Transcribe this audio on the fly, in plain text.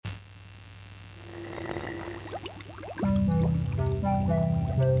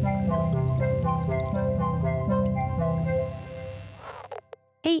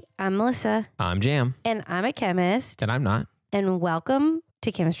I'm Melissa. I'm Jam. And I'm a chemist. And I'm not. And welcome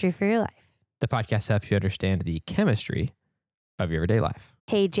to Chemistry for Your Life. The podcast helps you understand the chemistry of your everyday life.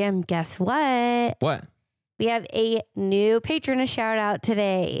 Hey, Jam, guess what? What? We have a new patron to shout out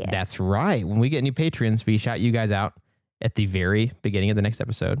today. That's right. When we get new patrons, we shout you guys out at the very beginning of the next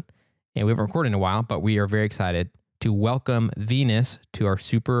episode. And we haven't recorded in a while, but we are very excited to welcome Venus to our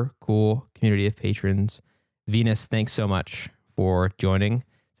super cool community of patrons. Venus, thanks so much for joining,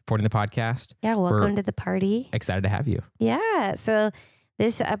 supporting the podcast. Yeah, welcome to the party. Excited to have you. Yeah, so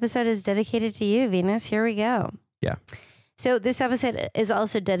this episode is dedicated to you, Venus. Here we go. Yeah. So this episode is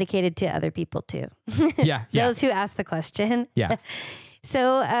also dedicated to other people too. Yeah. Those who asked the question. Yeah.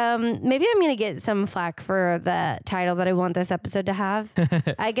 So maybe I'm going to get some flack for the title that I want this episode to have.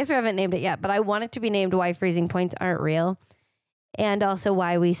 I guess we haven't named it yet, but I want it to be named Why Freezing Points Aren't Real, and also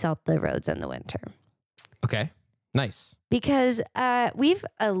Why We Salt the Roads in the Winter. Okay. Nice. Because we've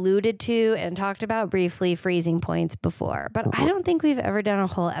alluded to and talked about briefly freezing points before, but I don't think we've ever done a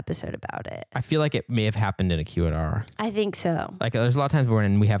whole episode about it. I feel like it may have happened in a Q&R. I think so. Like there's a lot of times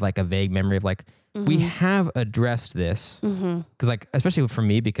when we have like a vague memory of like, we have addressed this. Because like, especially for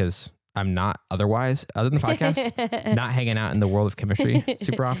me, because I'm not otherwise, other than the podcast, not hanging out in the world of chemistry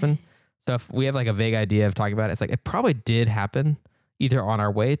super often. So if we have like a vague idea of talking about it, it's like, it probably did happen either on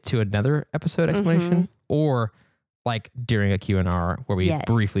our way to another episode explanation or like during a Q&R where we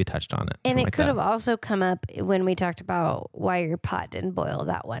briefly touched on it. And it like could that. have also come up when we talked about why your pot didn't boil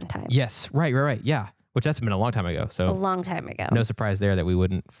that one time. Yes. Right. Yeah. Which that's been a long time ago. So A long time ago. no surprise there that we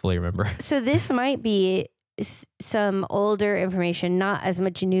wouldn't fully remember. So this might be some older information, not as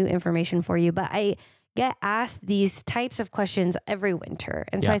much new information for you, but I get asked these types of questions every winter.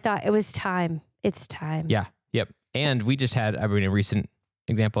 And so I thought it was time. It's time. Yeah. Yep. And we just had a recent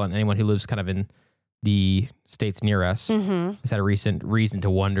example, and anyone who lives kind of in the states near us has had a recent reason to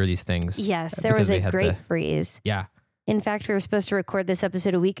wonder these things. Yes, there was a great freeze. Yeah. In fact, we were supposed to record this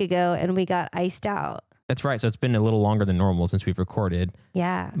episode a week ago and we got iced out. That's right. So it's been a little longer than normal since we've recorded.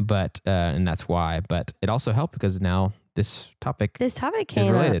 Yeah. But, and that's why. But it also helped because now this topic came is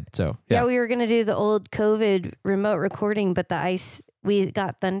related. up. So yeah, we were going to do the old COVID remote recording, but we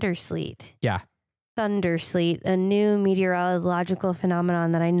got thunder sleet. Yeah. Thunder sleet, a new meteorological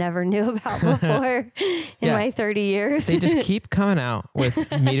phenomenon that I never knew about before in my 30 years. They just keep coming out with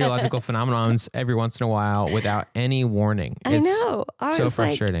meteorological phenomenons every once in a while without any warning. I know. I so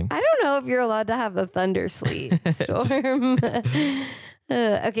frustrating. I don't know if you're allowed to have a thunder sleet storm.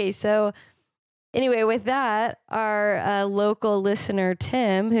 Okay, so anyway, with that, our local listener,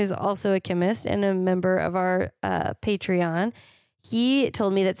 Tim, who's also a chemist and a member of our Patreon, he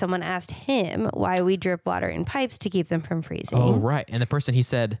told me that someone asked him why we drip water in pipes to keep them from freezing. Oh, right. And the person, he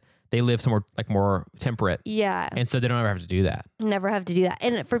said they live somewhere like more temperate. Yeah. And so they don't ever have to do that. Never have to do that.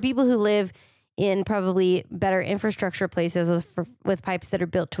 And for people who live in probably better infrastructure places with pipes that are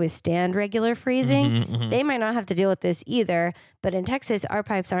built to withstand regular freezing, they might not have to deal with this either. But in Texas, our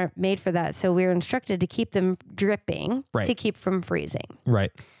pipes aren't made for that. So we're instructed to keep them dripping to keep from freezing.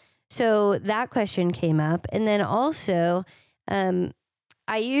 Right. So that question came up. And then also,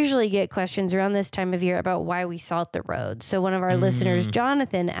 I usually get questions around this time of year about why we salt the roads. So one of our listeners,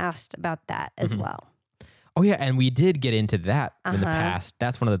 Jonathan, asked about that as well. Oh yeah, and we did get into that in the past.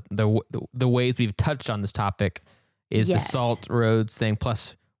 That's one of the ways we've touched on this topic is the salt roads thing.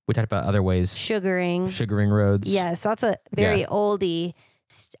 Plus, we talked about other ways. Sugaring roads. Yes, that's a very oldie.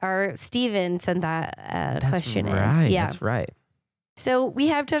 Our Steven sent that question in. Yeah, that's right. So we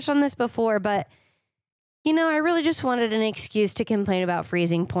have touched on this before, but you know, I really just wanted an excuse to complain about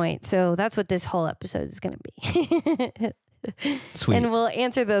freezing point. So that's what this whole episode is going to be. Sweet. And we'll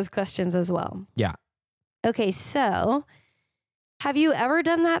answer those questions as well. Yeah. Okay, so have you ever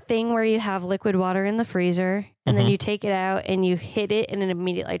done that thing where you have liquid water in the freezer and then you take it out and you hit it and it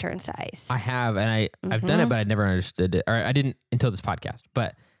immediately turns to ice? I have, and I've done it, but I never understood it. Or I didn't until this podcast.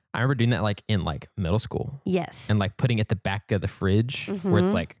 But I remember doing that like in like middle school. Yes. And like putting it at the back of the fridge where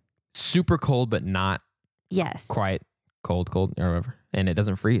it's like super cold, but not quite cold or whatever. And it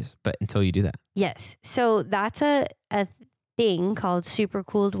doesn't freeze, but until you do that. Yes. So that's a thing called super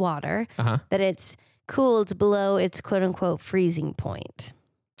cooled water that it's cooled below its quote unquote freezing point.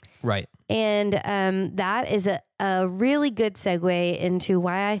 Right. And that is a really good segue into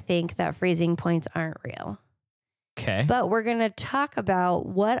why I think that freezing points aren't real. Okay. But we're going to talk about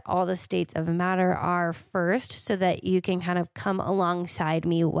what all the states of matter are first so that you can kind of come alongside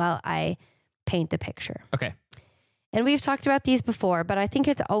me while I paint the picture. Okay. And we've talked about these before, but I think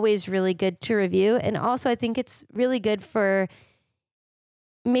it's always really good to review. And also I think it's really good for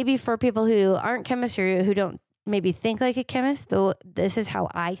maybe for people who aren't chemists or who don't maybe think like a chemist, though this is how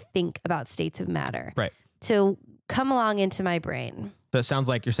I think about states of matter. Right. So come along into my brain. So it sounds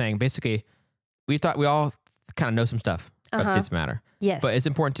like you're saying basically we all kind of know some stuff about states of matter. Yes. But it's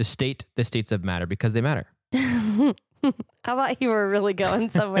important to state the states of matter because they matter. I thought you were really going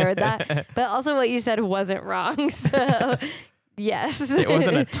somewhere with that. But also what you said wasn't wrong. So yes. It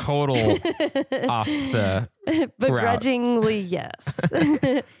wasn't a total off the begrudgingly, yes.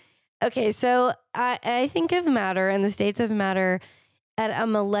 Okay, so I think of matter and the states of matter at a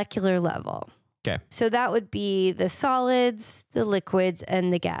molecular level. Okay. So that would be the solids, the liquids,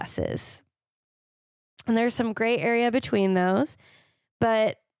 and the gases. And there's some gray area between those,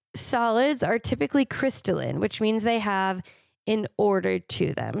 but solids are typically crystalline, which means they have an order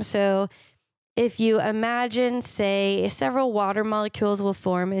to them. So if you imagine, say, several water molecules will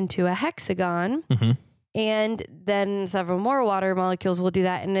form into a hexagon, and then several more water molecules will do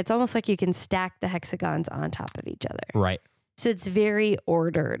that. And it's almost like you can stack the hexagons on top of each other. Right. So it's very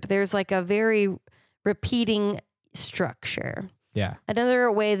ordered. There's like a very repeating structure. Yeah.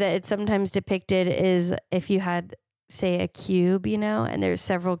 Another way that it's sometimes depicted is if you had, say, a cube, and there's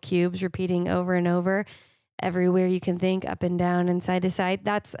several cubes repeating over and over everywhere you can think, up and down and side to side.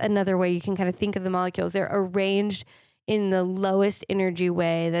 That's another way you can kind of think of the molecules. They're arranged in the lowest energy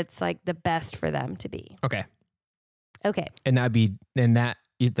way that's like the best for them to be. Okay. And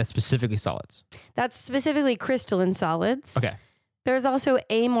that's specifically solids. That's specifically crystalline solids. Okay. There's also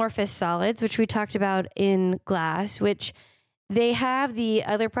amorphous solids, which we talked about in glass, which they have the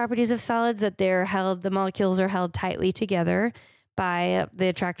other properties of solids that the molecules are held tightly together by the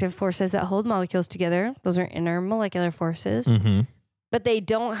attractive forces that hold molecules together. Those are intermolecular forces, but they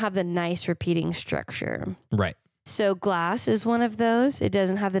don't have the nice repeating structure. Right. So glass is one of those. It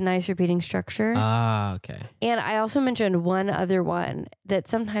doesn't have the nice repeating structure. Okay. And I also mentioned one other one that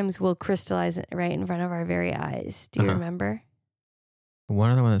sometimes will crystallize right in front of our very eyes. Do you remember? One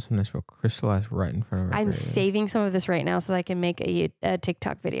other one that sometimes will crystallize right in front of our I'm saving some of this right now so that I can make a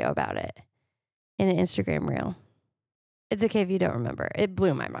TikTok video about it and an Instagram reel. It's okay if you don't remember. It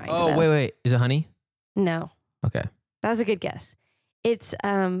blew my mind. Oh, wait. Is it honey? No. Okay. That was a good guess. It's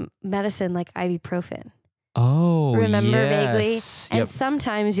medicine like ibuprofen. Oh, remember vaguely? Yep. And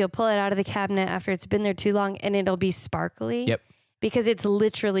sometimes you'll pull it out of the cabinet after it's been there too long and it'll be sparkly. Yep. Because it's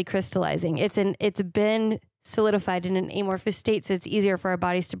literally crystallizing. It's been solidified in an amorphous state, so it's easier for our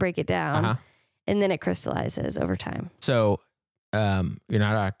bodies to break it down. And then it crystallizes over time. So you're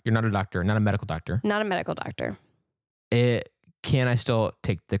not a doctor, not a medical doctor. Not a medical doctor. Can I still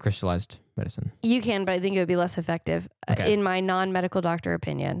take the crystallized medicine? You can, but I think it would be less effective in my non-medical doctor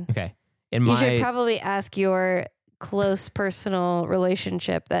opinion. Okay. You should probably ask your close personal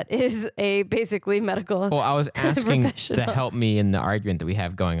relationship that is a basically medical. Well, I was asking to help me in the argument that we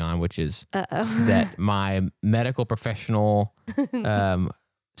have going on, which is that my medical professional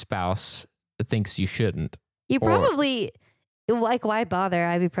spouse thinks you shouldn't. You probably why bother?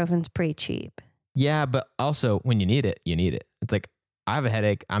 Ibuprofen's pretty cheap. Yeah, but also when you need it, you need it. It's like I have a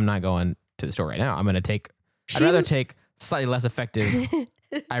headache. I'm not going to the store right now. I'd rather take slightly less effective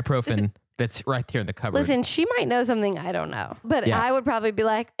ibuprofen that's right here in the cupboard. Listen, she might know something I don't know, but I would probably be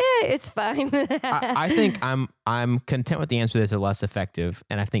like, it's fine. I think I'm content with the answer that's less effective,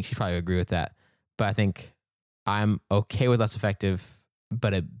 and I think she'd probably agree with that. But I think I'm okay with less effective,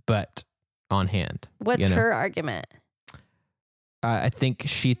 but on hand. What's her argument? I think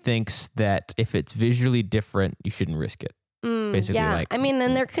she thinks that if it's visually different, you shouldn't risk it. Basically, yeah.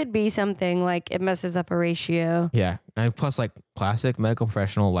 And there could be something like it messes up a ratio. Yeah, and plus, like classic medical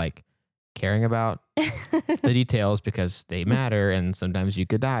professional, like caring about the details because they matter, and sometimes you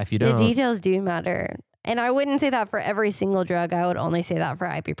could die if you don't. The details do matter, and I wouldn't say that for every single drug. I would only say that for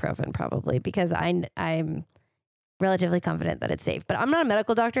ibuprofen, probably because I'm relatively confident that it's safe. But I'm not a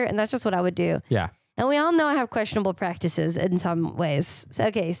medical doctor, and that's just what I would do. Yeah. And we all know I have questionable practices in some ways.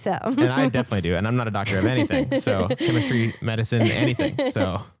 Okay, so. And I definitely do. And I'm not a doctor of anything. So chemistry, medicine, anything.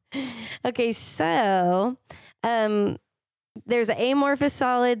 So. Okay, so there's amorphous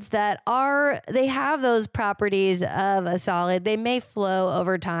solids they have those properties of a solid. They may flow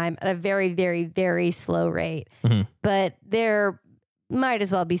over time at a very, very, very slow rate, but they're might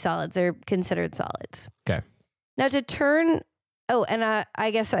as well be solids. They're considered solids. Okay. Now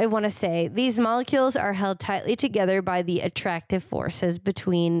I guess I want to say these molecules are held tightly together by the attractive forces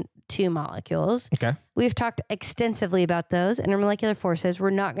between two molecules. Okay. We've talked extensively about those intermolecular forces. We're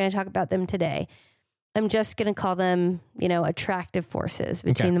not going to talk about them today. I'm just going to call them, attractive forces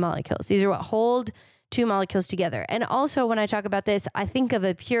between the molecules. These are what hold two molecules together. And also when I talk about this, I think of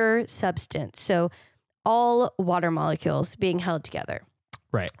a pure substance. So all water molecules being held together.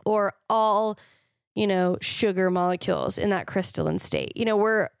 Right. Or all sugar molecules in that crystalline state.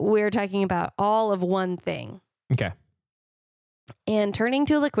 We're talking about all of one thing. Okay. And turning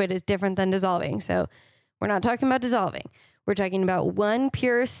to a liquid is different than dissolving. So we're not talking about dissolving. We're talking about one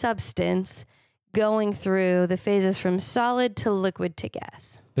pure substance going through the phases from solid to liquid to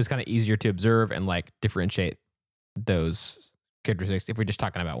gas. It's kind of easier to observe and like differentiate those characteristics if we're just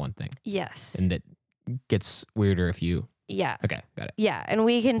talking about one thing. Yes. And it gets weirder if you... Yeah. Okay, got it. Yeah, and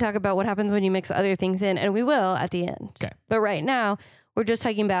we can talk about what happens when you mix other things in, and we will at the end. Okay. But right now, we're just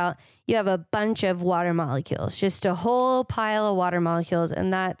talking about you have a bunch of water molecules, just a whole pile of water molecules,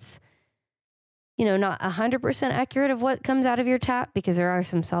 and that's, not 100% accurate of what comes out of your tap because there are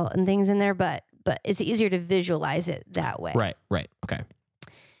some salt and things in there, but it's easier to visualize it that way. Right. Okay.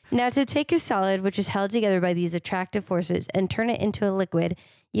 Now, to take a solid, which is held together by these attractive forces, and turn it into a liquid,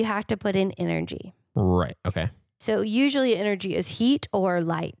 you have to put in energy. Right. Okay. So usually energy is heat or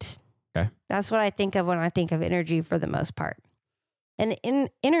light. Okay. That's what I think of when I think of energy for the most part. And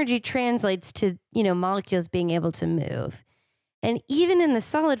energy translates to, molecules being able to move. And even in the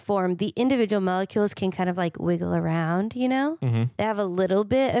solid form, the individual molecules can kind of like wiggle around, Mm-hmm. They have a little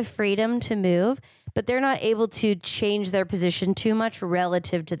bit of freedom to move, but they're not able to change their position too much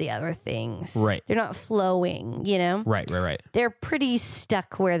relative to the other things. Right. They're not flowing, Right. They're pretty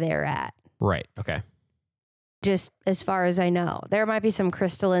stuck where they're at. Right. Okay. Just as far as I know. There might be some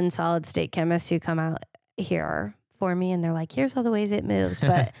crystalline solid state chemists who come out here for me and they're like, here's all the ways it moves.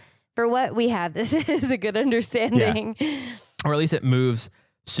 But for what we have, this is a good understanding. Yeah. Or at least it moves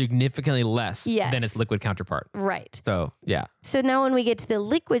significantly less than its liquid counterpart. Right. So, yeah. So now when we get to the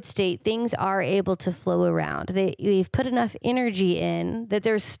liquid state, things are able to flow around. We've put enough energy in that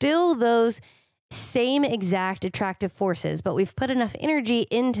there's still those same exact attractive forces, but we've put enough energy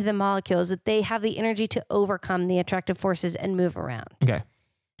into the molecules that they have the energy to overcome the attractive forces and move around. Okay.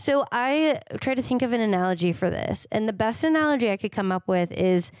 So I try to think of an analogy for this. And the best analogy I could come up with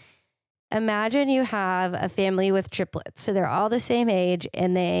is imagine you have a family with triplets. So they're all the same age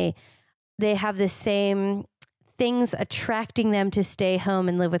and they have the same things attracting them to stay home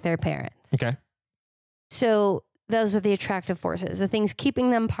and live with their parents. Okay. So those are the attractive forces, the things keeping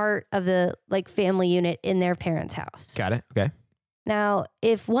them part of the family unit in their parents' house. Got it. Okay. Now,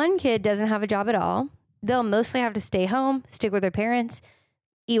 if one kid doesn't have a job at all, they'll mostly have to stay home, stick with their parents,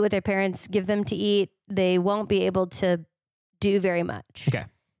 eat what their parents give them to eat. They won't be able to do very much. Okay.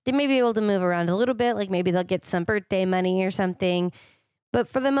 They may be able to move around a little bit, like maybe they'll get some birthday money or something. But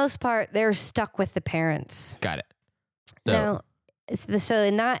for the most part, they're stuck with the parents. Got it. So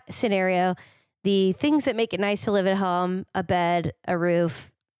in that scenario, the things that make it nice to live at home, a bed, a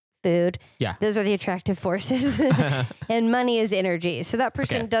roof, food, those are the attractive forces. And money is energy. So that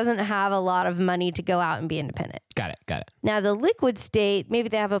person doesn't have a lot of money to go out and be independent. Got it. Now, the liquid state, maybe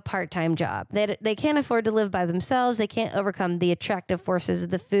they have a part-time job. They can't afford to live by themselves. They can't overcome the attractive forces of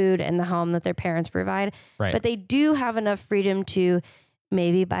the food and the home that their parents provide. Right. But they do have enough freedom to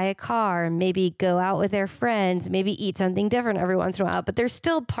maybe buy a car, maybe go out with their friends, maybe eat something different every once in a while. But they're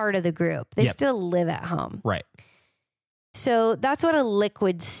still part of the group. They still live at home. Right. So that's what a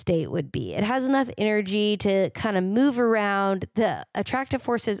liquid state would be. It has enough energy to kind of move around. The attractive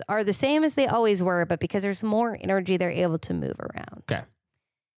forces are the same as they always were, but because there's more energy, they're able to move around. Okay.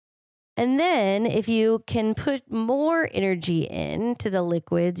 And then if you can put more energy into the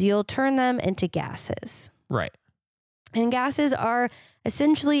liquids, you'll turn them into gases. Right. And gases are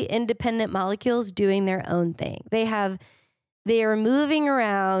essentially independent molecules doing their own thing. They are moving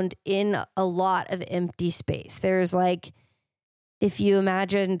around in a lot of empty space. There's if you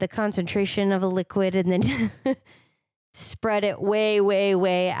imagine the concentration of a liquid and then spread it way, way,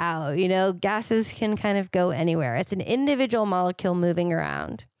 way out, gases can kind of go anywhere. It's an individual molecule moving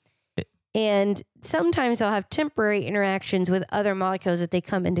around. And sometimes they'll have temporary interactions with other molecules that they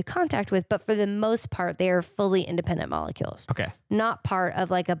come into contact with, but for the most part, they are fully independent molecules. Okay. Not part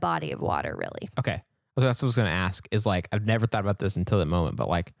of a body of water, really. Okay. So that's what I was going to ask is I've never thought about this until that moment, but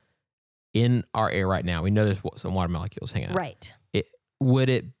in our air right now, we know there's some water molecules hanging out. Right. Would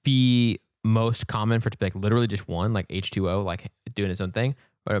it be most common for it to be literally just one, H2O, doing its own thing?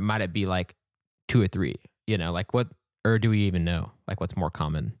 Or might it be two or three, what, or do we even know what's more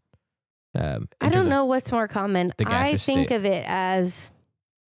common? I don't know what's more common. I think state of it as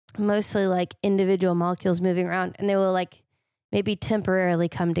mostly individual molecules moving around, and they will maybe temporarily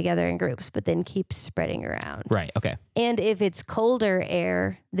come together in groups, but then keep spreading around. Right. Okay. And if it's colder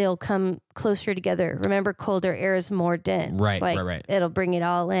air, they'll come closer together. Remember, colder air is more dense. Right. It'll bring it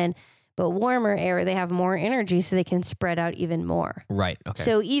all in. But warmer air, they have more energy, so they can spread out even more. Right. Okay.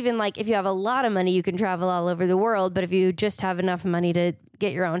 So even if you have a lot of money, you can travel all over the world. But if you just have enough money to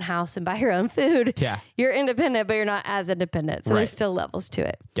get your own house and buy your own food. Yeah. You're independent, but you're not as independent. So there's still levels to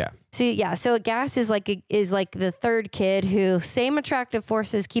it. Yeah. So a gas is like the third kid who same attractive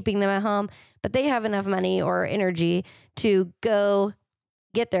forces keeping them at home, but they have enough money or energy to go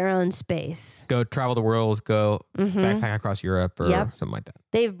get their own space. Go travel the world, go backpack across Europe or something like that.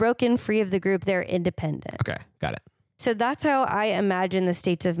 They've broken free of the group. They're independent. Okay, got it. So that's how I imagine the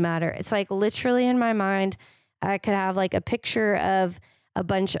states of matter. It's like literally in my mind, I could have like a picture of a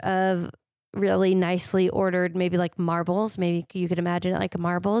bunch of really nicely ordered, maybe like marbles. Maybe you could imagine it like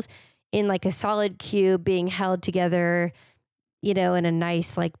marbles in like a solid cube being held together, in a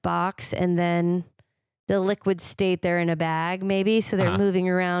nice like box. And then the liquid state, they're in a bag maybe. So they're moving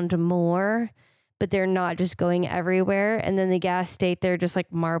around more, but they're not just going everywhere. And then the gas state, they're just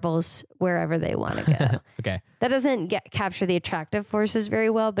like marbles wherever they want to go. Okay. That doesn't capture the attractive forces very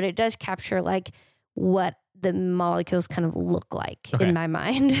well, but it does capture like what the molecules kind of look like in my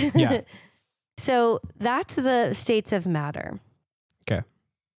mind. Yeah. So that's the states of matter. Okay.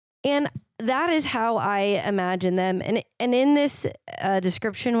 And that is how I imagine them. And in this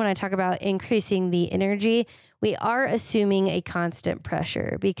description, when I talk about increasing the energy, we are assuming a constant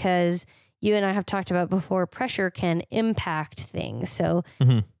pressure because you and I have talked about before, pressure can impact things. So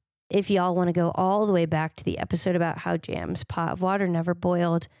if y'all want to go all the way back to the episode about how Jam's pot of water never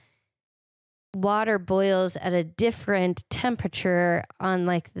boiled, water boils at a different temperature on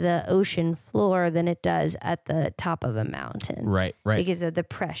like the ocean floor than it does at the top of a mountain. Right. Because of the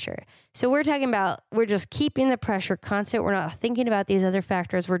pressure. So we're just keeping the pressure constant. We're not thinking about these other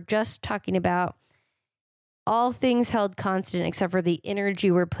factors. We're just talking about all things held constant except for the energy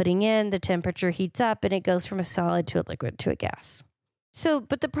we're putting in. The temperature heats up and it goes from a solid to a liquid to a gas. So,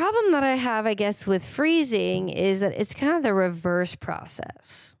 but the problem that I have, I guess, with freezing is that it's kind of the reverse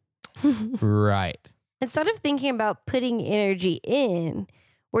process. Right. Instead of thinking about putting energy in,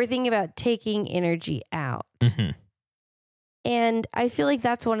 we're thinking about taking energy out. And I feel like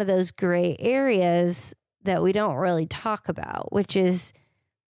that's one of those gray areas that we don't really talk about, which is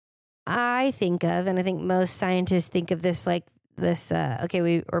I think of, and I think most scientists think of this like this,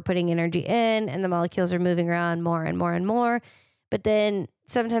 we're putting energy in and the molecules are moving around more and more and more. But then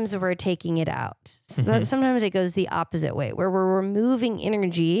sometimes we're taking it out. So sometimes it goes the opposite way where we're removing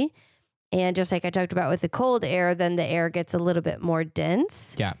energy. And just like I talked about with the cold air, then the air gets a little bit more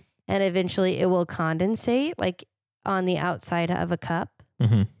dense. Yeah. And eventually it will condensate like on the outside of a cup.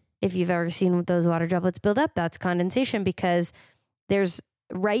 If you've ever seen those water droplets build up, that's condensation because there's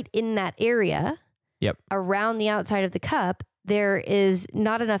right in that area around the outside of the cup, there is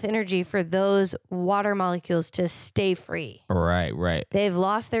not enough energy for those water molecules to stay free. Right. They've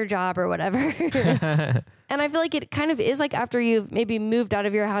lost their job or whatever. And I feel like it kind of is like after you've maybe moved out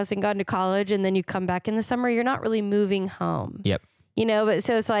of your house and gone to college and then you come back in the summer, you're not really moving home. Yep. But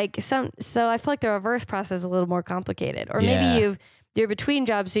so it's like so I feel like the reverse process is a little more complicated. Or maybe you're between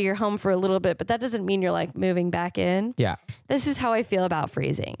jobs, so you're home for a little bit, but that doesn't mean you're like moving back in. Yeah. This is how I feel about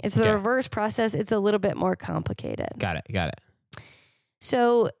freezing. It's the reverse process. It's a little bit more complicated. Got it.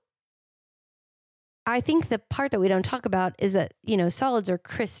 So I think the part that we don't talk about is that, solids are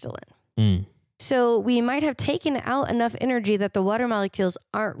crystalline. So we might have taken out enough energy that the water molecules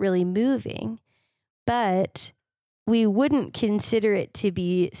aren't really moving, but we wouldn't consider it to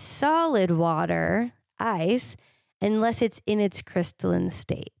be solid water, ice, unless it's in its crystalline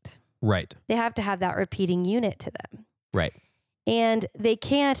state. Right. They have to have that repeating unit to them. Right. And they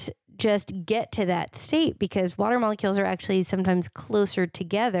can't just get to that state because water molecules are actually sometimes closer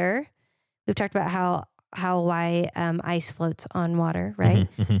together. We've talked about why ice floats on water, right?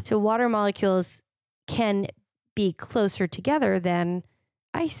 So water molecules can be closer together than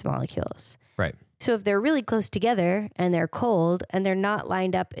ice molecules. Right. So if they're really close together and they're cold and they're not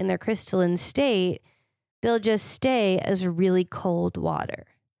lined up in their crystalline state, they'll just stay as really cold water.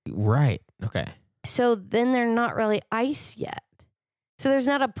 Right. Okay. So then they're not really ice yet. So there's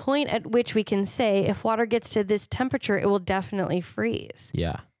not a point at which we can say if water gets to this temperature, it will definitely freeze.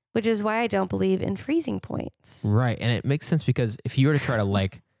 Yeah. Which is why I don't believe in freezing points. Right. And it makes sense because if you were to try to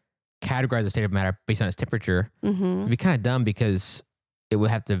categorize the state of matter based on its temperature, it'd be kind of dumb because it would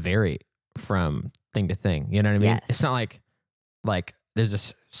have to vary from thing to thing. You know what I mean? Yes. It's not like there's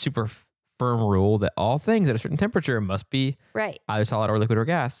a super firm rule that all things at a certain temperature must be either solid or liquid or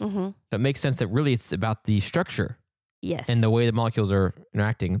gas. So it makes sense that really it's about the structure. Yes. And the way the molecules are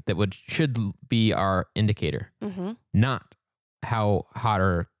interacting that should be our indicator, not how hot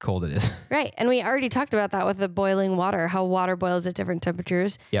or cold it is. Right. And we already talked about that with the boiling water, how water boils at different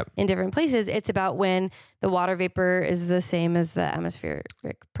temperatures in different places. It's about when the water vapor is the same as the atmospheric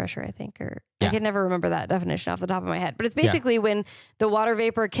pressure, I think, or I can never remember that definition off the top of my head, but it's basically when the water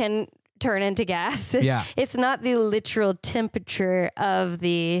vapor can turn into gas. Yeah. It's not the literal temperature of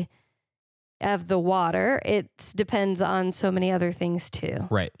the water. It depends on so many other things too.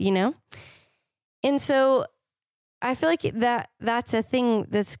 Right. You know? And so I feel like that's a thing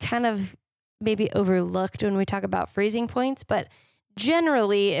that's kind of maybe overlooked when we talk about freezing points, but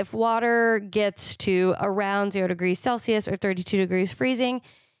generally if water gets to around 0 degrees Celsius or 32 degrees freezing,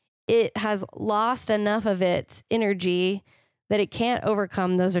 it has lost enough of its energy that it can't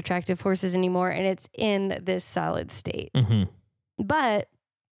overcome those attractive forces anymore, and it's in this solid state. Mm-hmm. But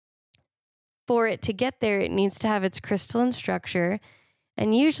for it to get there, it needs to have its crystalline structure.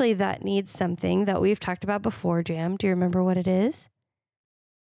 And usually that needs something that we've talked about before, Jam. Do you remember what it is?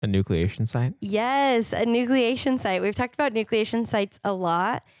 A nucleation site? Yes, a nucleation site. We've talked about nucleation sites a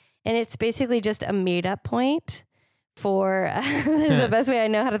lot, and it's basically just a made-up point for, this is the best way I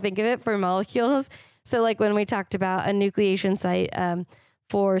know how to think of it, for molecules. So like when we talked about a nucleation site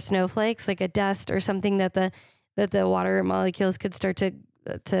for snowflakes, like a dust or something that the water molecules could start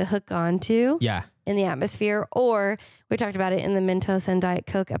to hook onto. Yeah. In the atmosphere, or we talked about it in the Mentos and Diet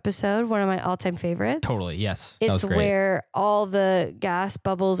Coke episode, one of my all-time favorites. Totally, yes. It's where all the gas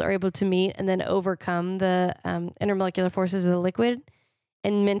bubbles are able to meet and then overcome the intermolecular forces of the liquid.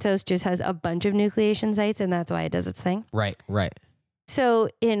 And Mentos just has a bunch of nucleation sites, and that's why it does its thing. Right. So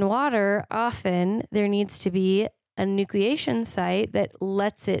in water, often there needs to be a nucleation site that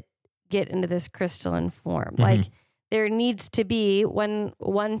lets it get into this crystalline form. Mm-hmm. Like, there needs to be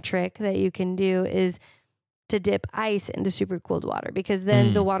one trick that you can do is to dip ice into super cooled water, because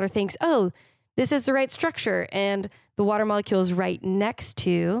then the water thinks, oh, this is the right structure. And the water molecules right next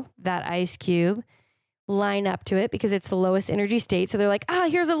to that ice cube line up to it because it's the lowest energy state. So they're like,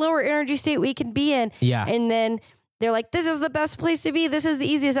 here's a lower energy state we can be in. Yeah. And then they're like, this is the best place to be. This is the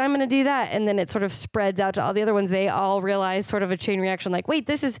easiest. I'm going to do that. And then it sort of spreads out to all the other ones. They all realize sort of a chain reaction, like, wait,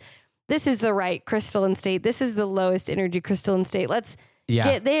 this is the right crystalline state. This is the lowest energy crystalline state. Let's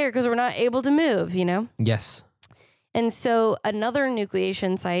get there because we're not able to move, you know? Yes. And so another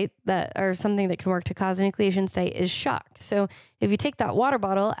nucleation site or something that can work to cause a nucleation site is shock. So if you take that water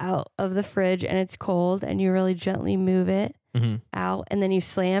bottle out of the fridge and it's cold and you really gently move it out and then you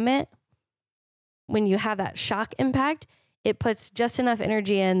slam it, when you have that shock impact, it puts just enough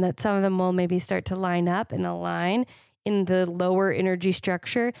energy in that some of them will maybe start to line up and align in the lower energy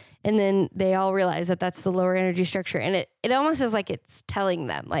structure. And then they all realize that that's the lower energy structure. And it almost is like it's telling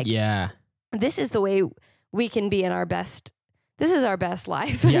them, like, this is the way we can be in our best. This is our best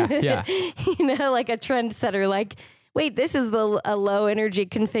life. Yeah. You know, like a trendsetter, like, wait, this is a low energy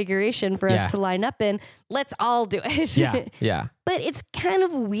configuration for us to line up in. Let's all do it. Yeah. But it's kind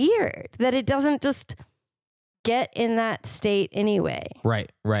of weird that it doesn't just get in that state anyway.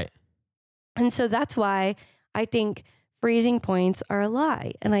 Right. And so that's why I think freezing points are a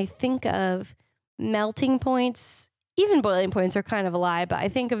lie. And I think of melting points, even boiling points are kind of a lie, but I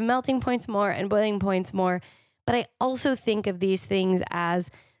think of melting points more and boiling points more. But I also think of these things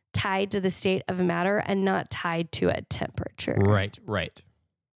as tied to the state of matter and not tied to a temperature. Right.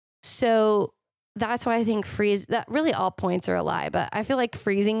 So that's why I think that really all points are a lie, but I feel like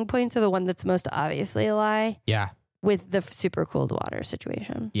freezing points are the one that's most obviously a lie. Yeah. With the super cold water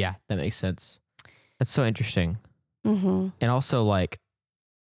situation. Yeah, that makes sense. That's so interesting. Mm-hmm. And also, like,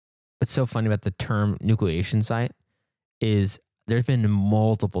 what's so funny about the term nucleation site is there's been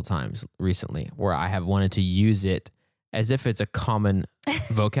multiple times recently where I have wanted to use it as if it's a common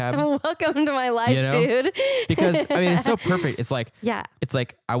vocab. Welcome to my life, dude. Because, I mean, it's so perfect. It's like, it's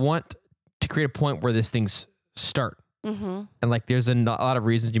like I want to create a point where this things start. Mm-hmm. And like, there's a lot of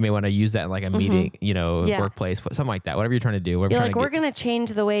reasons you may want to use that in like a meeting, you know, workplace, something like that, whatever you're trying to do. You're like, we're going to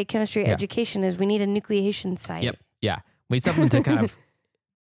change the way chemistry education is. We need a nucleation site. Yep. Yeah. We need something to kind of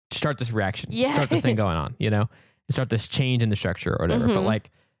start this reaction, start this thing going on, you know, and start this change in the structure or whatever. But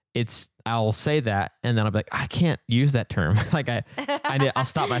like, I'll say that and then I'll be like, I can't use that term. Like I'll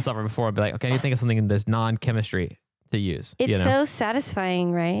stop myself right before and be like, okay, I need to think of something that's non-chemistry to use. It's so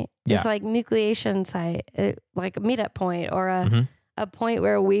satisfying, right? Yeah. It's like nucleation site, like a meetup point or a point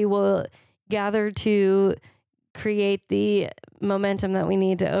where we will gather to create the momentum that we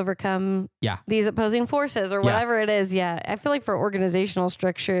need to overcome these opposing forces or whatever it is. Yeah. I feel like for organizational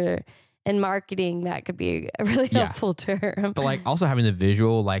structure in marketing, that could be a really helpful term. But like also having the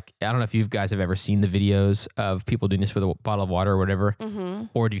visual, like, I don't know if you guys have ever seen the videos of people doing this with a bottle of water or whatever,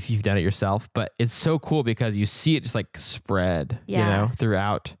 or if you've done it yourself, but it's so cool because you see it just like spread, you know,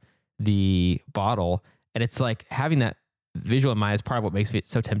 throughout the bottle. And it's like having that visual in mind is part of what makes it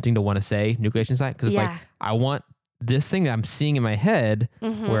so tempting to want to say nucleation site. Cause it's like, I want this thing that I'm seeing in my head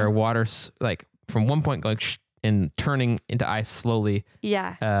where water's like from one point going and turning into ice slowly.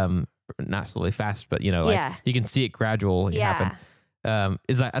 Not slowly fast, but you know, like you can see it gradual happen.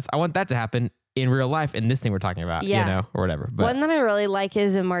 Is like, I want that to happen in real life in this thing we're talking about, you know, or whatever. But one that I really like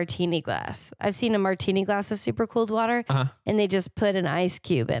is a martini glass. I've seen a martini glass of super cooled water and they just put an ice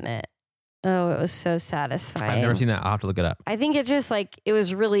cube in it. Oh, it was so satisfying. I've never seen that. I'll have to look it up. I think it just like, it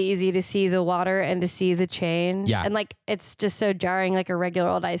was really easy to see the water and to see the change. Yeah. And like, it's just so jarring, like a regular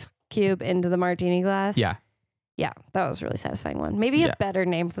old ice cube into the martini glass. Yeah. Yeah, that was a really satisfying one. Maybe a better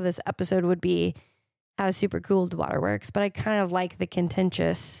name for this episode would be how super cooled water works, but I kind of like the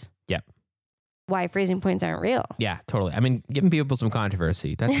contentious why freezing points aren't real. Yeah, totally. I mean, giving people some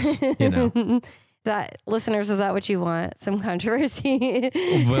controversy. That's, you know. Listeners, is that what you want? Some controversy?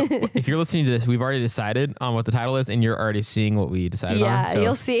 But if you're listening to this, we've already decided on what the title is, and you're already seeing what we decided on. Yeah, so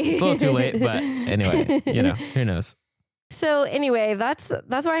you'll see. It's a little too late, but anyway, you know, who knows? So anyway, that's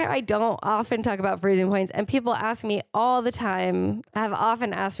why I don't often talk about freezing points. And people ask me all the time, have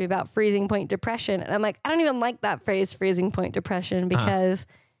often asked me about freezing point depression. And I'm like, I don't even like that phrase, freezing point depression, because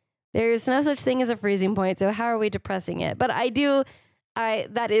there's no such thing as a freezing point. So how are we depressing it? But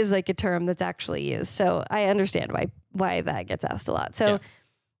that is like a term that's actually used. So I understand why that gets asked a lot. So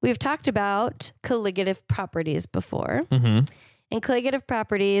we've talked about colligative properties before. And colligative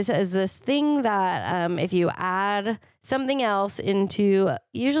properties is this thing that if you add something else into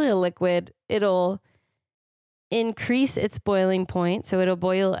usually a liquid, it'll increase its boiling point. So it'll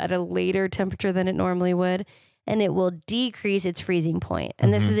boil at a later temperature than it normally would, and it will decrease its freezing point.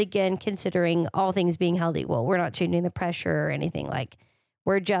 And this is, again, considering all things being held equal. We're not changing the pressure or anything. Like,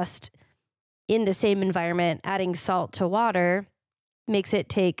 we're just in the same environment. Adding salt to water makes it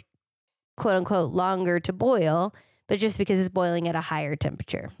take, quote unquote, longer to boil, but just because it's boiling at a higher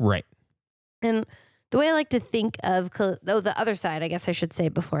temperature. Right. And the way I like to think of, the other side, I guess I should say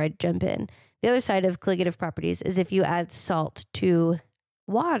before I jump in, the other side of colligative properties is if you add salt to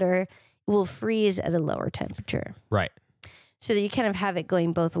water, it will freeze at a lower temperature. Right. So that you kind of have it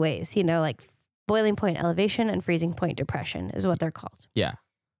going both ways, you know, like boiling point elevation and freezing point depression is what they're called. Yeah.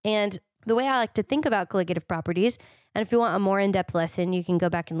 And the way I like to think about colligative properties, and if you want a more in-depth lesson, you can go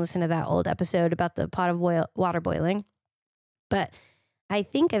back and listen to that old episode about the pot of water boiling. But I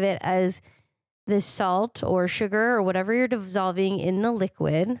think of it as the salt or sugar or whatever you're dissolving in the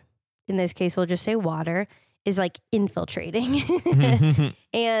liquid, in this case, we'll just say water, is like infiltrating.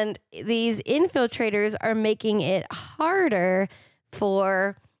 And these infiltrators are making it harder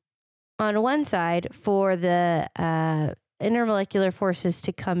for, on one side, for the intermolecular forces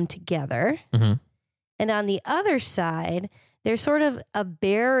to come together. And on the other side, there's sort of a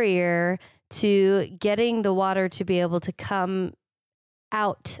barrier to getting the water to be able to come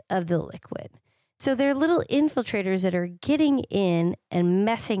out of the liquid. So they're little infiltrators that are getting in and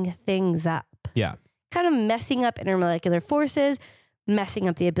messing things up. Yeah. Kind of messing up intermolecular forces, messing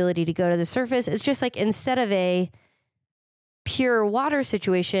up the ability to go to the surface. It's just like, instead of a pure water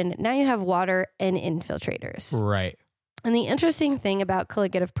situation, now you have water and infiltrators. Right. And the interesting thing about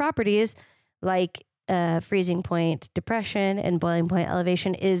colligative properties, like freezing point depression and boiling point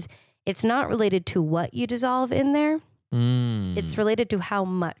elevation, is it's not related to what you dissolve in there. It's related to how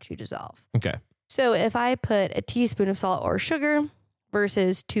much you dissolve. Okay. So if I put a teaspoon of salt or sugar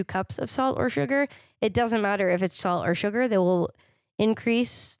versus 2 cups of salt or sugar, it doesn't matter if it's salt or sugar. They will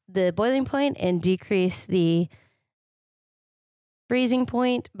increase the boiling point and decrease the freezing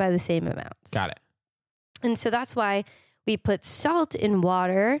point by the same amount. Got it. And so that's why we put salt in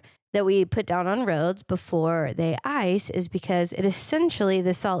water that we put down on roads before they ice, is because it essentially,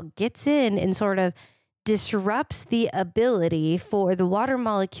 the salt gets in and sort of disrupts the ability for the water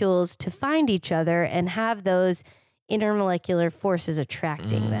molecules to find each other and have those intermolecular forces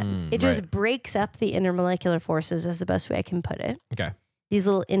attracting them. It just breaks up the intermolecular forces, is the best way I can put it. Okay. These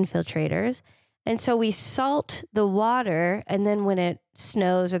little infiltrators. And so we salt the water, and then when it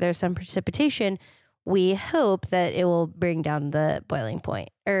snows or there's some precipitation, we hope that it will bring down the boiling point,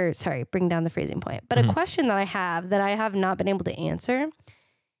 bring down the freezing point. But a question that I have not been able to answer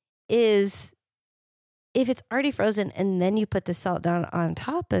is, if it's already frozen and then you put the salt down on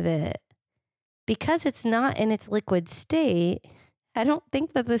top of it, because it's not in its liquid state, I don't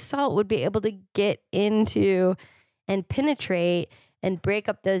think that the salt would be able to get into and penetrate and break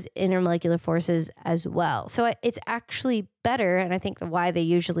up those intermolecular forces as well. So it's actually better. And I think why they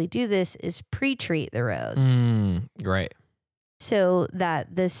usually do this is pre-treat the roads. Right. So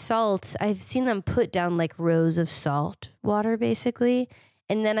that the salt, I've seen them put down like rows of salt water basically.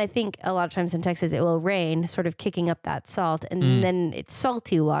 And then I think a lot of times in Texas, it will rain, sort of kicking up that salt. And then it's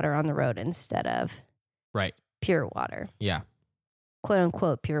salty water on the road instead of pure water. Yeah. Quote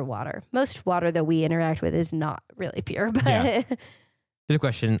unquote pure water. Most water that we interact with is not really pure. But Here's a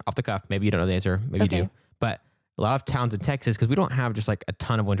question off the cuff. Maybe you don't know the answer. Maybe you do. But a lot of towns in Texas, because we don't have just like a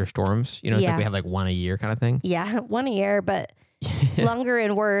ton of winter storms. You know, it's like we have like one a year kind of thing. Yeah, one a year, but longer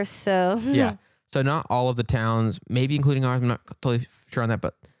and worse. So yeah. So not all of the towns, maybe including ours, I'm not totally sure on that,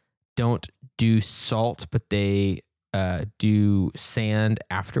 but don't do salt, but they do sand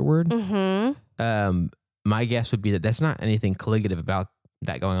afterward. My guess would be that that's not anything colligative about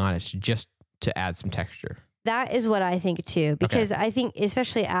that going on. It's just to add some texture. That is what I think too, because I think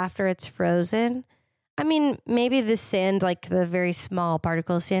especially after it's frozen, I mean, maybe the sand, like the very small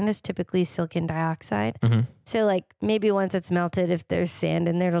particle sand is typically silicon dioxide. So like maybe once it's melted, if there's sand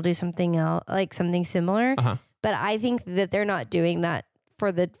in there, it'll do something else, like something similar. But I think that they're not doing that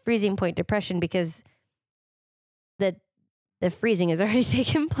for the freezing point depression because the freezing has already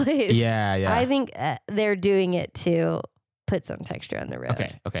taken place. Yeah. I think they're doing it to put some texture on the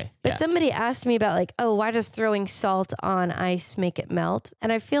road. Okay. But somebody asked me about like, oh, why does throwing salt on ice make it melt?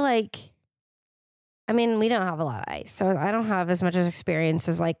 And I feel like, I mean, we don't have a lot of ice, so I don't have as much experience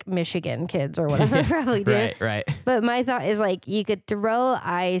as like Michigan kids or whatever probably do. Right. But my thought is like you could throw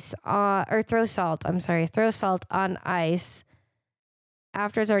salt on ice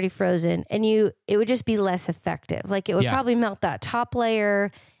after it's already frozen, and it would just be less effective. Like it would probably melt that top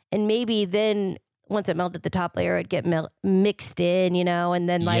layer, and maybe then once it melted the top layer, it'd get mixed in, you know, and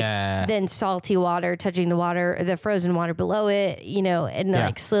then then salty water touching the frozen water below it, you know, and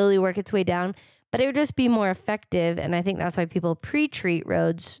like slowly work its way down. But it would just be more effective, and I think that's why people pre-treat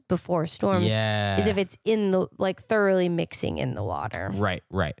roads before storms. Is if it's in the like thoroughly mixing in the water. Right.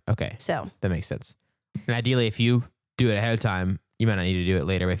 Okay. So that makes sense. And ideally, if you do it ahead of time, you might not need to do it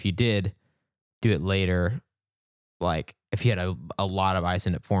later. But if you did do it later, like if you had a lot of ice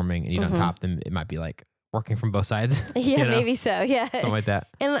in it forming and you don't top them, it might be like working from both sides. Yeah, you know? maybe so. Yeah, something like that.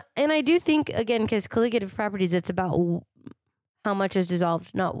 And I do think again because colligative properties, it's about how much is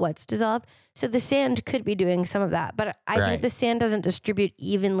dissolved, not what's dissolved. So the sand could be doing some of that, but I think the sand doesn't distribute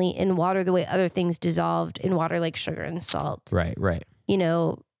evenly in water the way other things dissolved in water, like sugar and salt. Right. You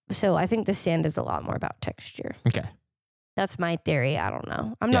know, so I think the sand is a lot more about texture. Okay. That's my theory. I don't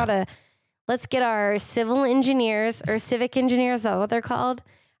know. I'm not let's get our civil engineers or civic engineers, is that what they're called?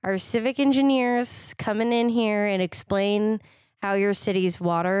 Our civic engineers coming in here and explain how your city's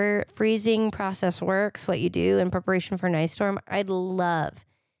water freezing process works, what you do in preparation for an ice storm. I'd love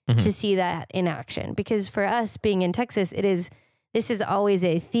to see that in action because for us being in Texas, this is always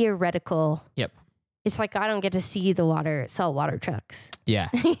a theoretical. Yep. It's like I don't get to see the saltwater trucks. Yeah.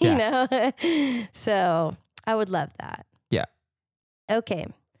 You know? So I would love that. Yeah. Okay.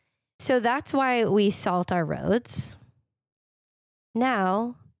 So that's why we salt our roads.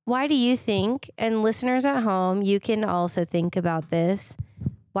 Now, why do you think, and listeners at home, you can also think about this,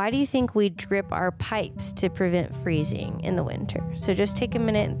 why do you think we drip our pipes to prevent freezing in the winter? So just take a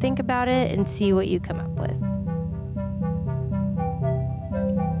minute and think about it and see what you come up with.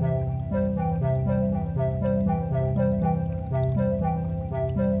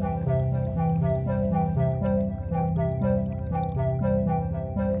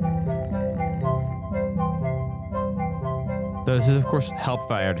 So this is, of course, helped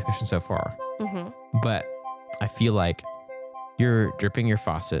by our discussion so far. But I feel like you're dripping your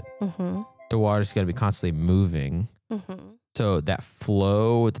faucet. The water's going to be constantly moving. So that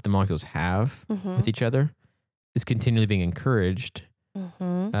flow that the molecules have with each other is continually being encouraged.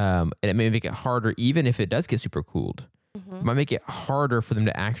 And it may make it harder, even if it does get super cooled. It might make it harder for them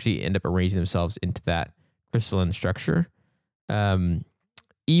to actually end up arranging themselves into that crystalline structure.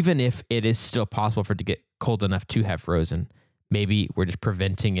 Even if it is still possible for it to get cold enough to have frozen. Maybe we're just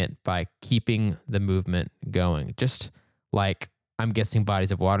preventing it by keeping the movement going. Just like I'm guessing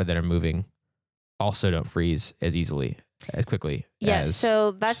bodies of water that are moving also don't freeze as easily, as quickly. Yes,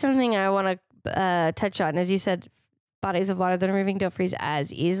 so that's something I want to touch on. As you said, bodies of water that are moving don't freeze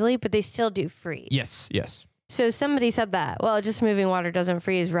as easily, but they still do freeze. Yes. So somebody said that, well, just moving water doesn't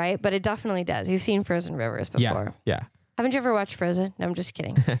freeze, right? But it definitely does. You've seen frozen rivers before. Yeah. Haven't you ever watched Frozen? No, I'm just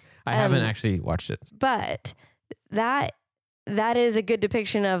kidding. I haven't actually watched it. But that is a good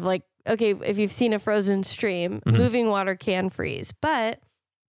depiction of like, okay, if you've seen a frozen stream, moving water can freeze. But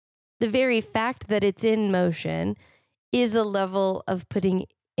the very fact that it's in motion is a level of putting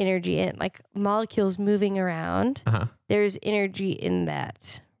energy in, like molecules moving around. There's energy in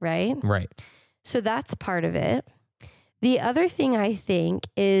that, right? Right. So that's part of it. The other thing I think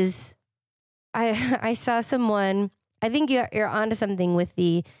is I saw someone, I think you're onto something with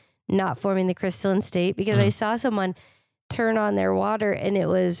the not forming the crystalline state, because I saw someone turn on their water and it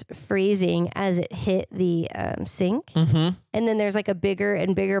was freezing as it hit the sink. And then there's like a bigger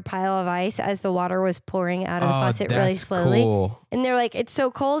and bigger pile of ice as the water was pouring out of the faucet really slowly. Cool. And they're like, it's so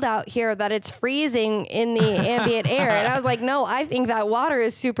cold out here that it's freezing in the ambient air. And I was like, no, I think that water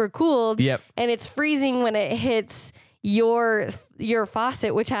is super cooled. Yep. And it's freezing when it hits your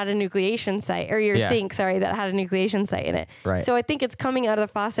faucet, which had a nucleation site, or your sink, sorry, that had a nucleation site in it. Right. So I think it's coming out of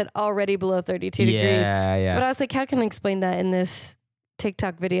the faucet already below 32 degrees. Yeah. But I was like, how can I explain that in this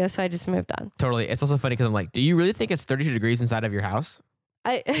TikTok video? So I just moved on. Totally. It's also funny because I'm like, do you really think it's 32 degrees inside of your house?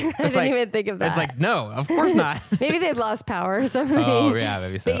 I didn't even think of that. It's like, no, of course not. Maybe they'd lost power or something. Oh, yeah,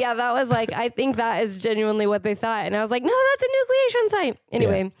 maybe so. But yeah, that was like, I think that is genuinely what they thought. And I was like, no, that's a nucleation site.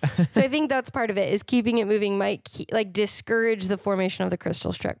 Anyway, so I think that's part of it, is keeping it moving might discourage the formation of the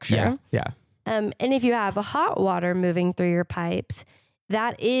crystal structure. Yeah. And if you have a hot water moving through your pipes,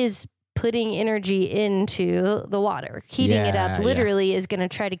 that is putting energy into the water. Heating it up literally is going to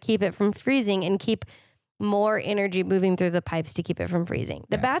try to keep it from freezing and keep more energy moving through the pipes to keep it from freezing.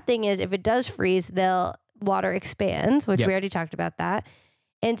 The bad thing is if it does freeze, the water expands, which we already talked about that.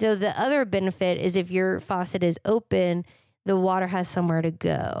 And so the other benefit is if your faucet is open, the water has somewhere to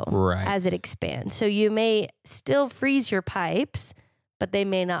go as it expands. So you may still freeze your pipes, but they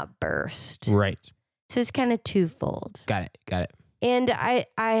may not burst. Right. So it's kind of twofold. Got it. And I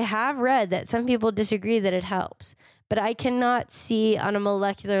have read that some people disagree that it helps, but I cannot see on a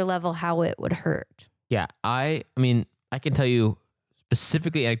molecular level how it would hurt. Yeah, I mean, I can tell you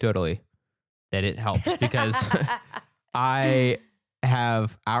specifically anecdotally that it helps because I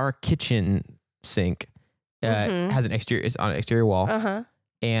have our kitchen sink has an exterior, it's on an exterior wall,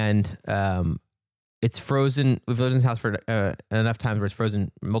 and it's frozen. We've lived in this house for enough times where it's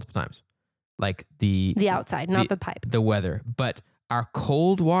frozen multiple times, like the outside, not the pipe, the weather. But our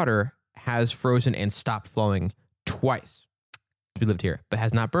cold water has frozen and stopped flowing twice. We lived here, but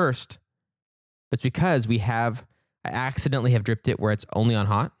has not burst. It's because I accidentally have dripped it where it's only on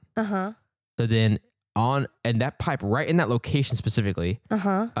hot. So then and that pipe right in that location specifically,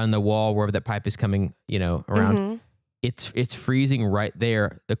 on the wall wherever that pipe is coming, around, it's freezing right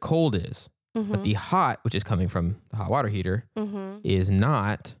there. The cold is, but the hot, which is coming from the hot water heater, is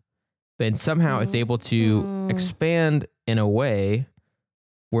not. But somehow it's able to expand in a way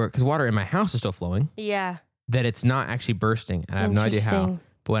where, because water in my house is still flowing, that it's not actually bursting, and I have no idea how.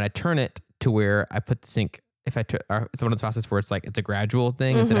 But when I turn it to where I put the sink, if I it's one of those faucets where it's like it's a gradual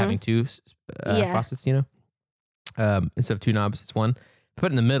thing instead of having two faucets, instead of two knobs, it's one. Put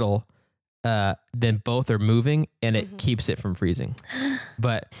it in the middle, then both are moving, and it keeps it from freezing.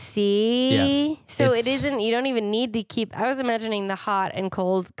 But see, so it isn't. You don't even need to keep. I was imagining the hot and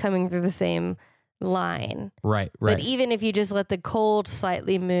cold coming through the same line. Right. But even if you just let the cold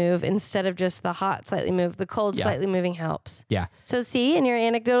slightly move instead of just the hot slightly move, the cold slightly moving helps. Yeah. So see, in your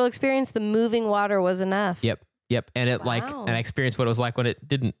anecdotal experience, the moving water was enough. Yep. And it and I experienced what it was like when it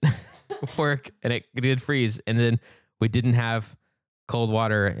didn't work and it did freeze. And then we didn't have cold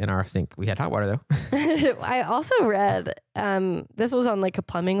water in our sink. We had hot water though. I also read, this was on like a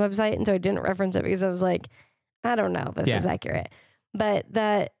plumbing website. And so I didn't reference it because I was like, I don't know if this is accurate, but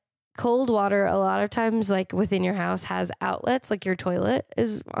that cold water, a lot of times, like within your house, has outlets, like your toilet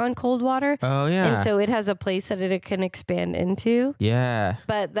is on cold water. Oh, yeah. And so it has a place that it can expand into. Yeah.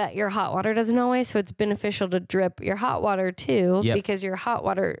 But that your hot water doesn't always. So it's beneficial to drip your hot water too, because your hot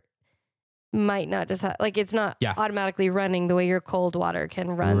water might not just it's not automatically running the way your cold water can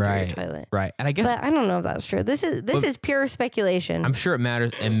run through your toilet. Right. And I guess, but I don't know if that's true. This is pure speculation. I'm sure it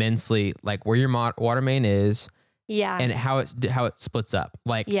matters immensely, like where your water main is. Yeah. And how it splits up.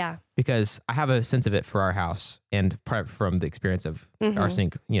 Because I have a sense of it for our house and from the experience of our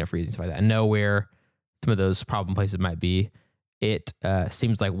sink, freezing, stuff like that. I know where some of those problem places might be. It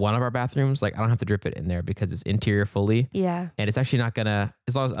seems like one of our bathrooms, like I don't have to drip it in there because it's interior fully. Yeah. And it's actually not gonna,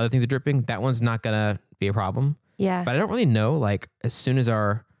 as long as other things are dripping, that one's not gonna be a problem. Yeah. But I don't really know, like as soon as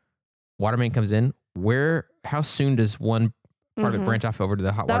our water main comes in, how soon does one part of it branch off over to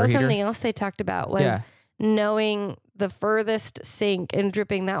the hot water heater? That was something else they talked about was knowing the furthest sink and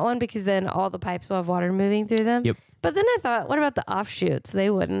dripping that one, because then all the pipes will have water moving through them. Yep. But then I thought, what about the offshoots? They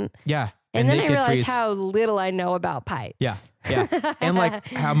wouldn't. Yeah. And then I could realized freeze. how little I know about pipes. Yeah. And like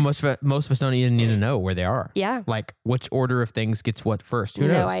how most of us don't even need to know where they are. Yeah. Like which order of things gets what first. Who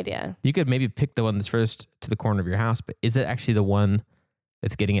knows? No idea. You could maybe pick the one that's first to the corner of your house, but is it actually the one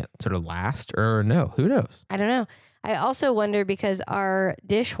that's getting it sort of last or no? Who knows? I don't know. I also wonder because our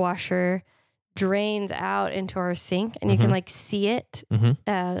dishwasher drains out into our sink and you can like see it,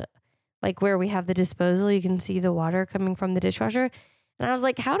 like where we have the disposal, you can see the water coming from the dishwasher. And I was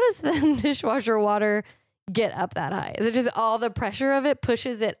like, how does the dishwasher water get up that high? Is it just all the pressure of it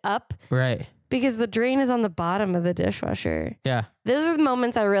pushes it up? Right. Because the drain is on the bottom of the dishwasher. Yeah. Those are the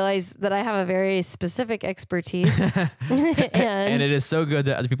moments I realize that I have a very specific expertise. And it is so good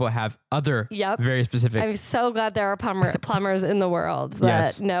that other people have other very specific. I'm so glad there are plumbers in the world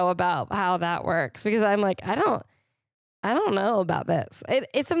that know about how that works, because I'm like, I don't know about this.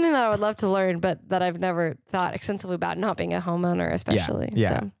 It's something that I would love to learn, but that I've never thought extensively about, not being a homeowner especially.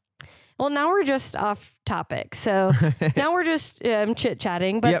 Yeah. So. Well, now we're just off topic. So now we're just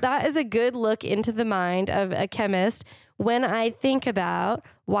chit-chatting, but that is a good look into the mind of a chemist when I think about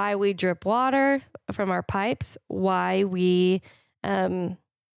why we drip water from our pipes, why we drip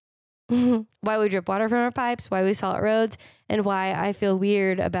water from our pipes, why we salt roads, and why I feel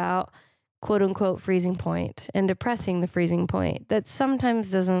weird about quote unquote freezing point and depressing the freezing point that sometimes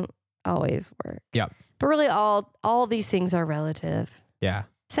doesn't always work. Yeah. But really all these things are relative. Yeah.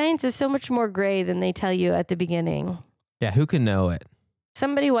 Science is so much more gray than they tell you at the beginning. Yeah. Who can know it?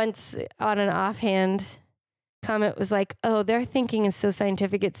 Somebody once on an offhand comment was like, oh, their thinking is so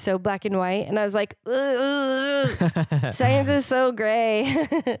scientific. It's so black and white. And I was like, science is so gray.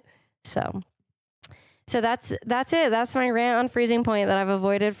 So that's it. That's my rant on freezing point that I've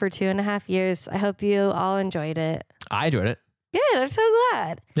avoided for 2.5 years. I hope you all enjoyed it. I enjoyed it. Good. I'm so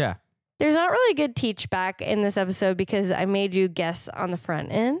glad. Yeah. There's not really a good teach back in this episode because I made you guess on the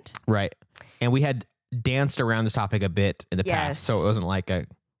front end. Right. And we had danced around this topic a bit in the past. So it wasn't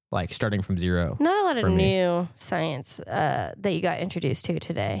like starting from zero. Not a lot of new science that you got introduced to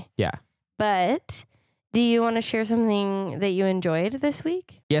today. Yeah. But do you want to share something that you enjoyed this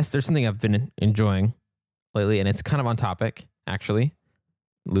week? Yes, there's something I've been enjoying lately, and it's kind of on topic, actually,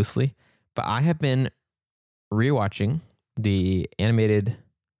 loosely. But I have been rewatching the animated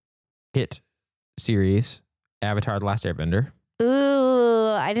hit series Avatar: The Last Airbender. Ooh,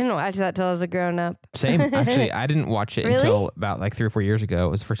 I didn't watch that till I was a grown up. Same. Actually, I didn't watch it Really? until about like 3 or 4 years ago.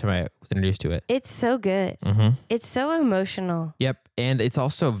 It was the first time I was introduced to it. It's so good. Mm-hmm. It's so emotional. Yep. And it's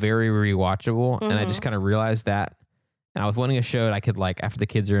also very rewatchable. And I just kind of realized that. And I was wanting a show that I could like, after the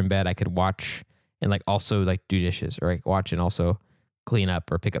kids are in bed, I could watch and like also like do dishes or like watch and also clean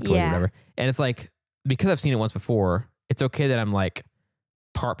up or pick up toys or whatever. And it's like, because I've seen it once before, it's okay that I'm like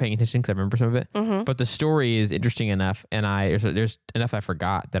part paying attention because I remember some of it. Mm-hmm. But the story is interesting enough, and there's enough I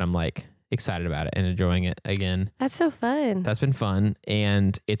forgot that I'm like excited about it and enjoying it again. That's so fun. That's been fun,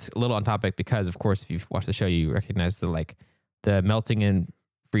 and it's a little on topic because, of course, if you've watched the show, you recognize the melting and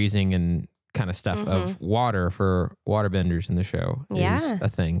freezing and kind of stuff of water for waterbenders in the show is a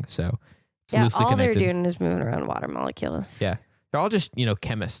thing. So it's loosely all connected. they're doing is moving around water molecules. Yeah, they're all just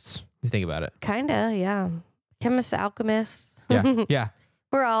chemists. If you think about it. Kinda, yeah. Chemists, alchemists. Yeah, yeah.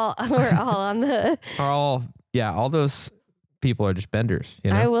 We're all on the. All those people are just benders.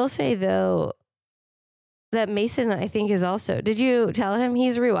 I will say though, that Mason I think is also. Did you tell him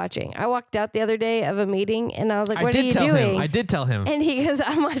he's rewatching? I walked out the other day of a meeting and I was like, "What are you doing?" I did tell him, and he goes,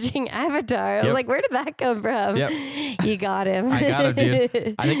 "I'm watching Avatar." I was like, "Where did that come from?" Yep. You got him. I got him,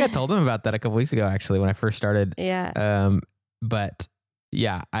 dude. I think I told him about that a couple weeks ago, actually, when I first started. Yeah. But.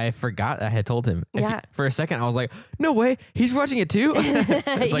 Yeah, I forgot I had told him. Yeah. For a second, I was like, no way, he's watching it too?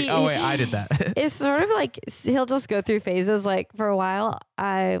 It's like, oh, wait, I did that. It's sort of like he'll just go through phases. Like for a while,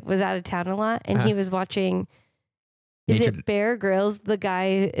 I was out of town a lot and he was watching, is it Bear Grylls, the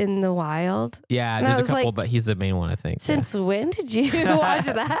guy in the wild? Yeah, and there's a couple, but he's the main one, I think. Since when did you watch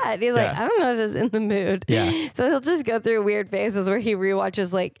that? He's like, I don't know, just in the mood. Yeah. So he'll just go through weird phases where he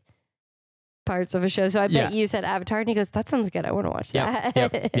rewatches like parts of a show. So I bet you said Avatar and he goes, that sounds good. I want to watch that.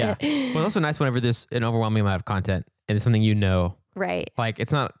 Yep. Yeah. Well, it's also nice whenever there's an overwhelming amount of content and it's something right. Like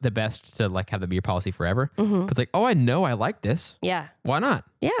it's not the best to like have that be your policy forever. But it's like, oh, I know I like this. Yeah. Why not?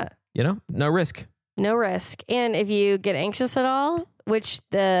 Yeah. No risk. No risk. And if you get anxious at all, which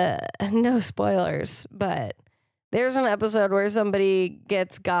no spoilers, but there's an episode where somebody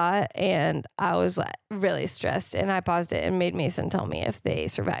gets got and I was like really stressed and I paused it and made Mason tell me if they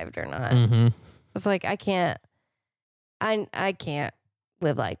survived or not. I was like, I can't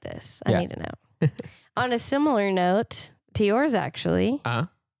live like this. I need to know. On a similar note to yours, actually,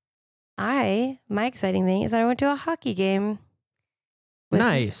 my exciting thing is that I went to a hockey game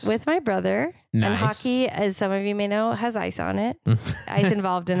Nice. With my brother. Nice. And hockey, as some of you may know, has ice on it. Ice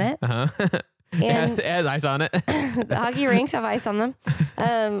involved in it. And it has ice on it. The hockey rinks have ice on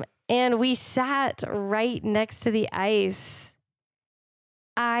them. And we sat right next to the ice.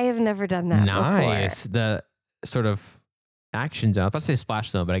 I have never done that Nice. before. The sort of action zone. I was about to say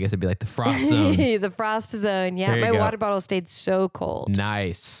splash zone, but I guess it'd be like the frost zone. The frost zone. Yeah, my water bottle stayed so cold.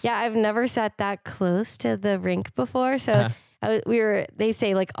 Nice. Yeah, I've never sat that close to the rink before. So they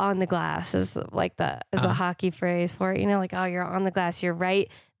say like on the glass is like the hockey phrase for it. You know, like, oh, you're on the glass. You're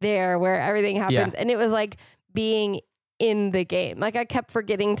right there where everything happens. And it was like being in the game. Like I kept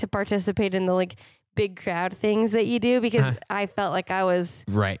forgetting to participate in the like big crowd things that you do because I felt like I was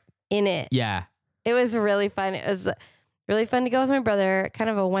in it. Yeah. It was really fun. It was really fun to go with my brother.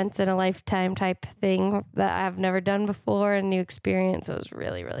 Kind of a once in a lifetime type thing that I've never done before. A new experience. It was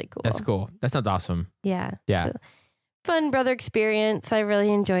really, really cool. That's cool. That sounds awesome. Yeah. Yeah. So, fun brother experience. I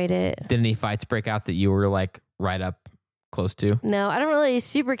really enjoyed it. Did any fights break out that you were like right up close to? No, I don't really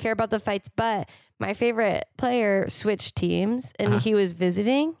super care about the fights, but my favorite player switched teams and he was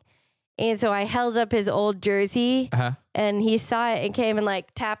visiting. And so I held up his old jersey and he saw it and came and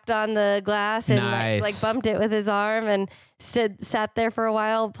like tapped on the glass and like bumped it with his arm and sat there for a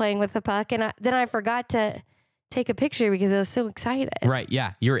while playing with the puck. And then I forgot to take a picture because I was so excited. Right.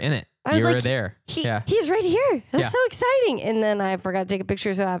 Yeah. You were in it. You were like, there. He's right here. That's so exciting. And then I forgot to take a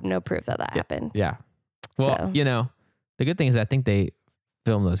picture. So I have no proof that happened. Yeah. Well, you know, the good thing is I think they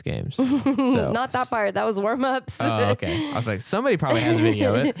film those games. So. Not that part. That was warm-ups. Oh, okay. I was like, somebody probably has a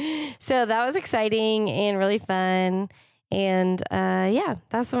video of it. So that was exciting and really fun. And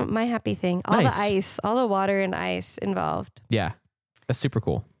that's my happy thing. All the ice, all the water and ice involved. Yeah. That's super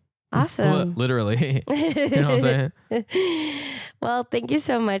cool. Awesome. Literally. You know what I'm saying? Well, thank you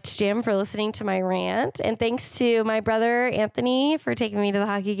so much, Jim, for listening to my rant. And thanks to my brother, Anthony, for taking me to the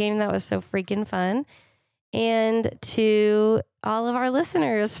hockey game. That was so freaking fun. And to all of our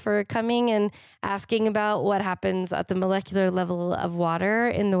listeners for coming and asking about what happens at the molecular level of water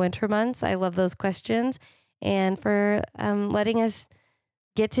in the winter months. I love those questions. And for letting us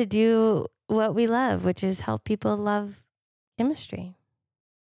get to do what we love, which is help people love chemistry.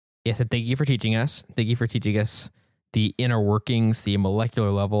 Yes, and thank you for teaching us. Thank you for teaching us the inner workings, the molecular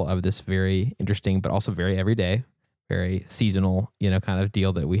level of this very interesting, but also very everyday, very seasonal, kind of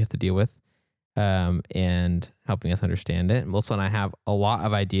deal that we have to deal with, and helping us understand it. Melissa and I have a lot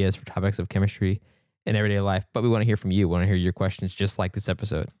of ideas for topics of chemistry in everyday life, but we want to hear from you. We want to hear your questions, just like this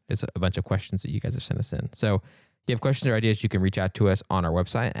episode. It's a bunch of questions that you guys have sent us in. So if you have questions or ideas, you can reach out to us on our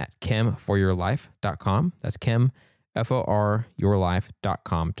website at chemforyourlife.com. That's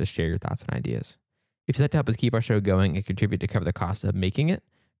chemforyourlife.com to share your thoughts and ideas. If you'd like to help us keep our show going and contribute to cover the cost of making it,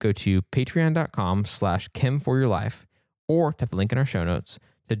 go to patreon.com/chemforyourlife or tap the link in our show notes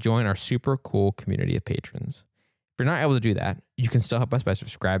to join our super cool community of patrons. If you're not able to do that, you can still help us by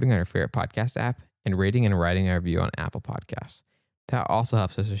subscribing on your favorite podcast app and rating and writing a review on Apple Podcasts. That also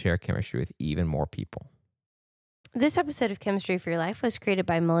helps us to share chemistry with even more people. This episode of Chemistry for Your Life was created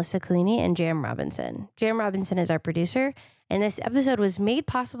by Melissa Collini and Jam Robinson. Jam Robinson is our producer, and this episode was made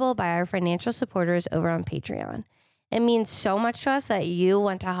possible by our financial supporters over on Patreon. It means so much to us that you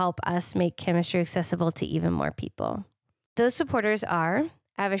want to help us make chemistry accessible to even more people. Those supporters are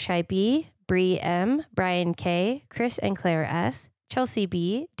Avishai B., Bree M., Brian K., Chris and Claire S., Chelsea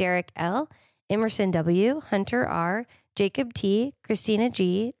B., Derek L., Emerson W., Hunter R., Jacob T., Christina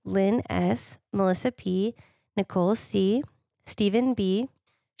G., Lynn S., Melissa P., Nicole C., Stephen B.,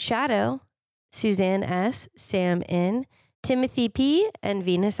 Shadow, Suzanne S., Sam N., Timothy P., and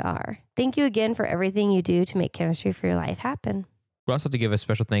Venus R. Thank you again for everything you do to make Chemistry for Your Life happen. We'd also like to give a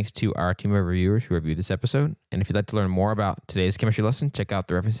special thanks to our team of reviewers who reviewed this episode. And if you'd like to learn more about today's chemistry lesson, check out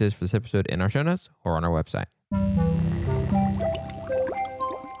the references for this episode in our show notes or on our website.